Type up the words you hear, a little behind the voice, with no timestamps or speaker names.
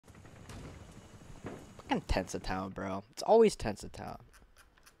Fucking Tensa Town, bro. It's always Tensa Town.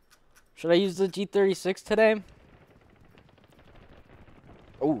 Should I use the G36 today?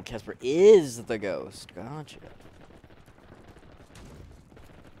 Oh, Casper is the ghost. Gotcha.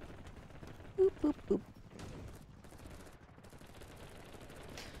 Boop, boop,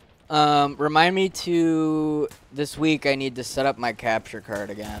 boop. Remind me to... This week, I need to set up my capture card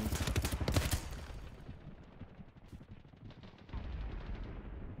again.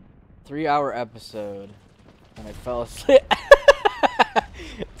 Three-hour episode. And I fell asleep.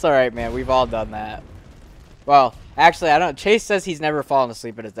 It's alright, man. We've all done that. Well, actually, I don't... Chase says he's never fallen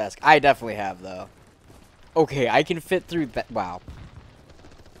asleep at his desk. I definitely have, though. Okay, I can fit through that. Wow.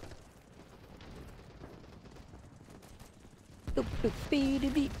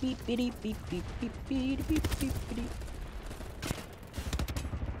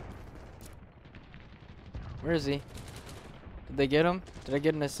 Where is he? Did they get him? Did I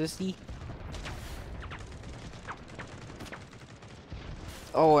get an assisty?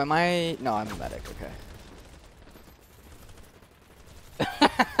 Oh, am I? No, I'm a medic. Okay.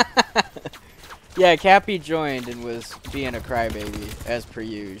 Yeah, Cappy joined and was being a crybaby, as per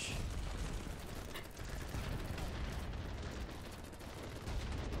usual.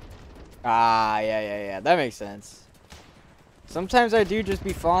 Ah, yeah. That makes sense. Sometimes I do just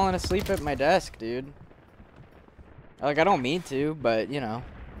be falling asleep at my desk, dude. Like, I don't mean to, but, you know.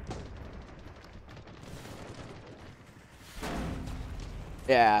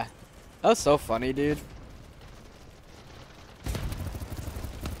 Yeah. That was so funny, dude.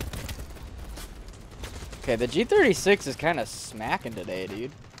 Okay, the G36 is kind of smacking today,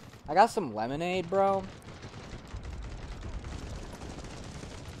 dude. I got some lemonade, bro.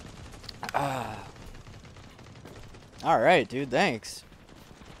 Alright, dude, thanks.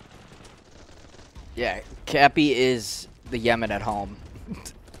 Yeah, Cappy is the Yemen at home.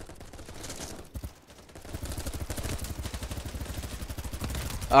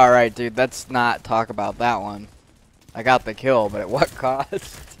 Alright, dude, let's not talk about that one. I got the kill, but at what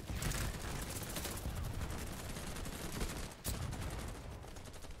cost?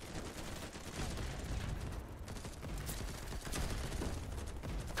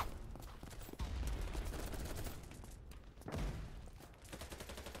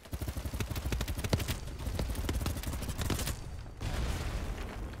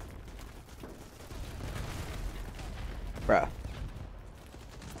 Bruh.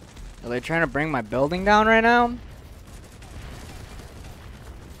 Are they trying to bring my building down right now?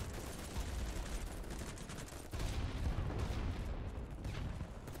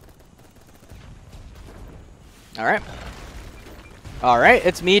 Alright. Alright,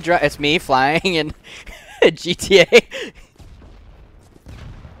 it's me flying in GTA.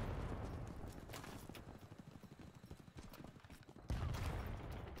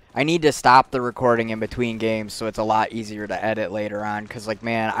 I need to stop the recording in between games so it's a lot easier to edit later on. Because, like,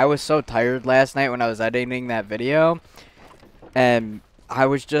 man, I was so tired last night when I was editing that video. And I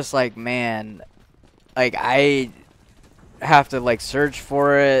was just like, man, like, I have to, like, search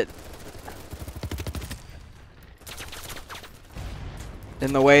for it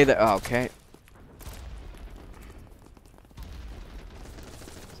in the way that... Oh, okay.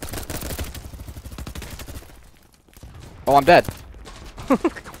 Oh, I'm dead.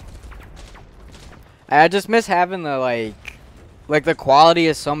 I just miss having the, like the quality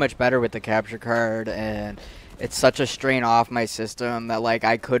is so much better with the capture card, and it's such a strain off my system that, like,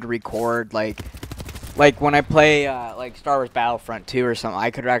 I could record, like when I play, like, Star Wars Battlefront 2 or something, I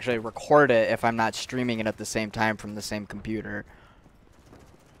could actually record it if I'm not streaming it at the same time from the same computer.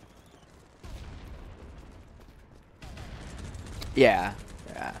 Yeah.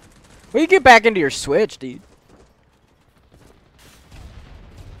 Well, you get back into your Switch, dude.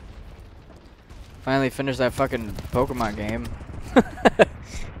 Finally finished that fucking Pokemon game.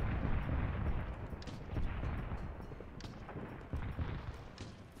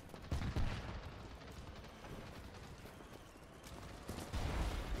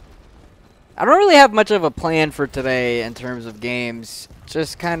 I don't really have much of a plan for today in terms of games.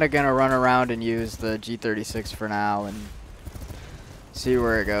 Just kind of gonna run around and use the G36 for now and see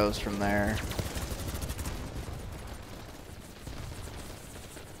where it goes from there.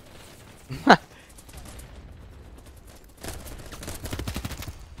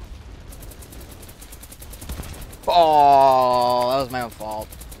 Oh, that was my own fault.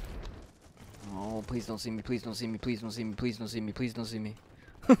 Oh, please don't see me. Please don't see me. Please don't see me. Please don't see me. Please don't see me.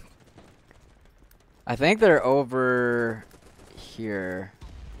 I think they're over here.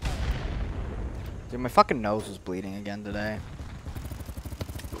 Dude, my fucking nose was bleeding again today.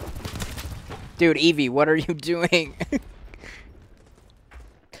 Dude, Evie, what are you doing?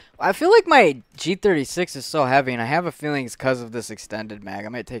 I feel like my G36 is so heavy, and I have a feeling it's because of this extended mag. I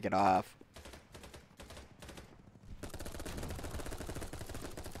might take it off.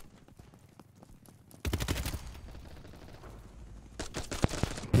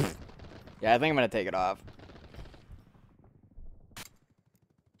 Yeah, I think I'm gonna take it off.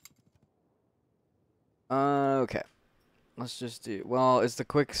 Okay. Let's just do. Well, is the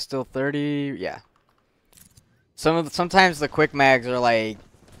quick still 30? Yeah. Sometimes the quick mags are like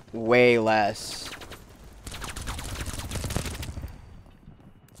way less.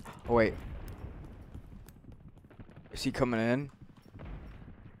 Oh wait. Is he coming in?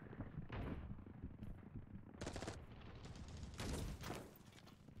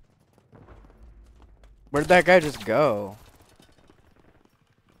 Where'd that guy just go?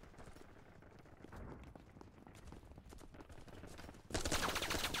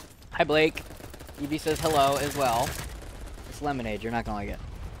 Hi, Blake. EB says hello as well. It's lemonade. You're not gonna like it.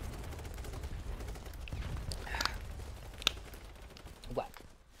 What?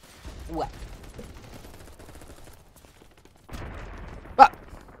 What? Ah!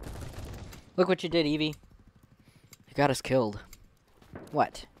 Look what you did, Evie. You got us killed.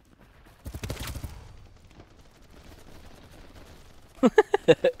 What?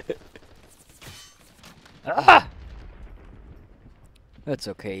 Ah! That's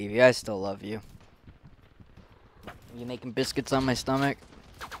okay, Evie. I still love you. You making biscuits on my stomach?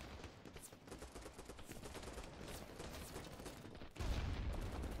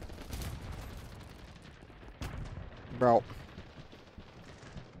 Bro.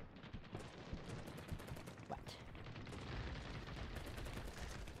 What?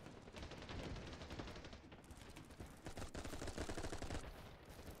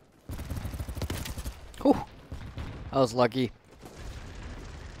 Whew. I was lucky.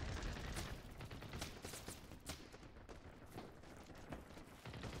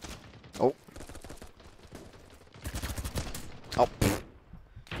 Oh. Oh.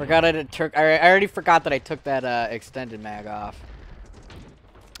 Forgot I didn't took. I already forgot that I took that extended mag off.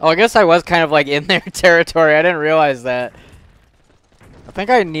 Oh, I guess I was kind of like in their territory. I didn't realize that. I think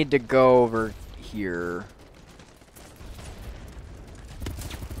I need to go over here.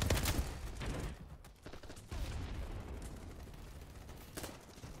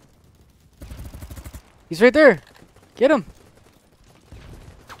 He's right there. Get him.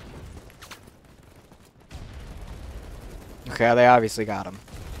 Okay, they obviously got him.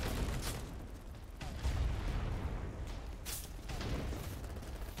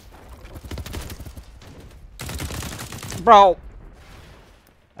 Bro.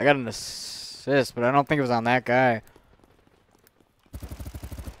 I got an assist, but I don't think it was on that guy.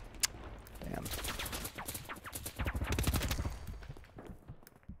 Damn.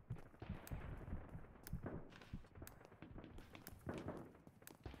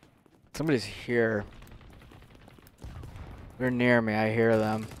 Somebody's here. They're near me. I hear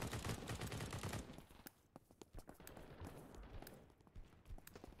them.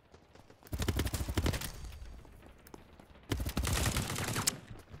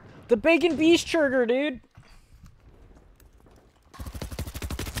 The bacon beast churger, dude.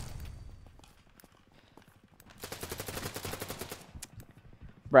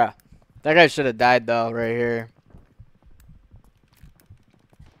 Bruh. That guy should have died though, right here.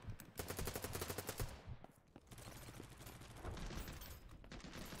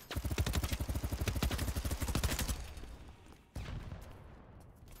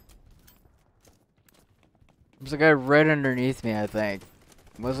 There's a guy right underneath me, I think.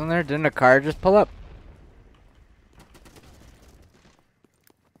 Wasn't there? Didn't a car just pull up?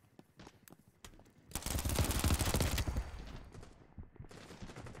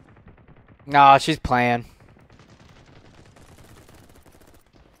 Nah, she's playing.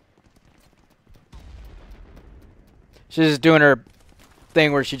 She's just doing her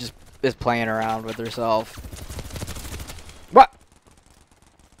thing where she just is playing around with herself. What?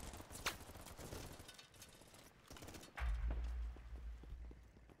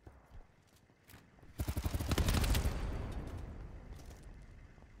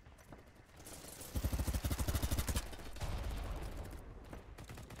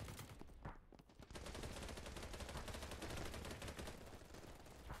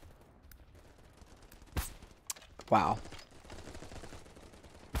 Wow.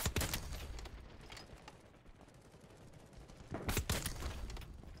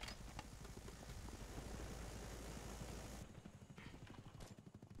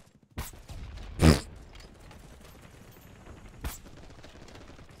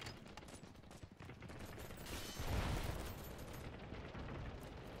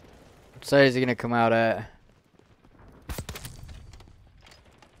 What side is he gonna come out at?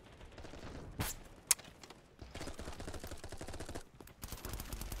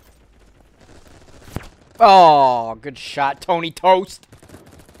 Oh, good shot, Tony Toast.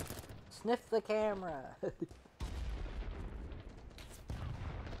 Sniff the camera.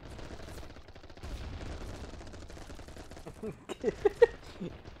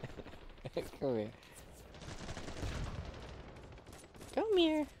 Come here. Come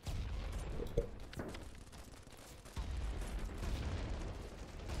here.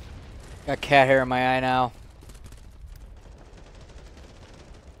 Got cat hair in my eye now.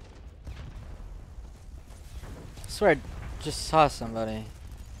 I swear I just saw somebody.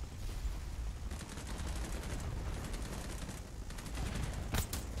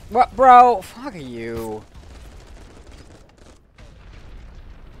 What, bro? Fuck you.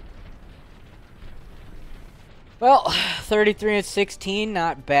 Well, 33 and 16,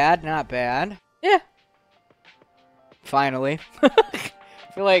 not bad, not bad. Yeah. Finally. I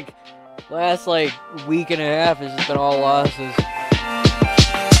feel like last like week and a half has just been all losses.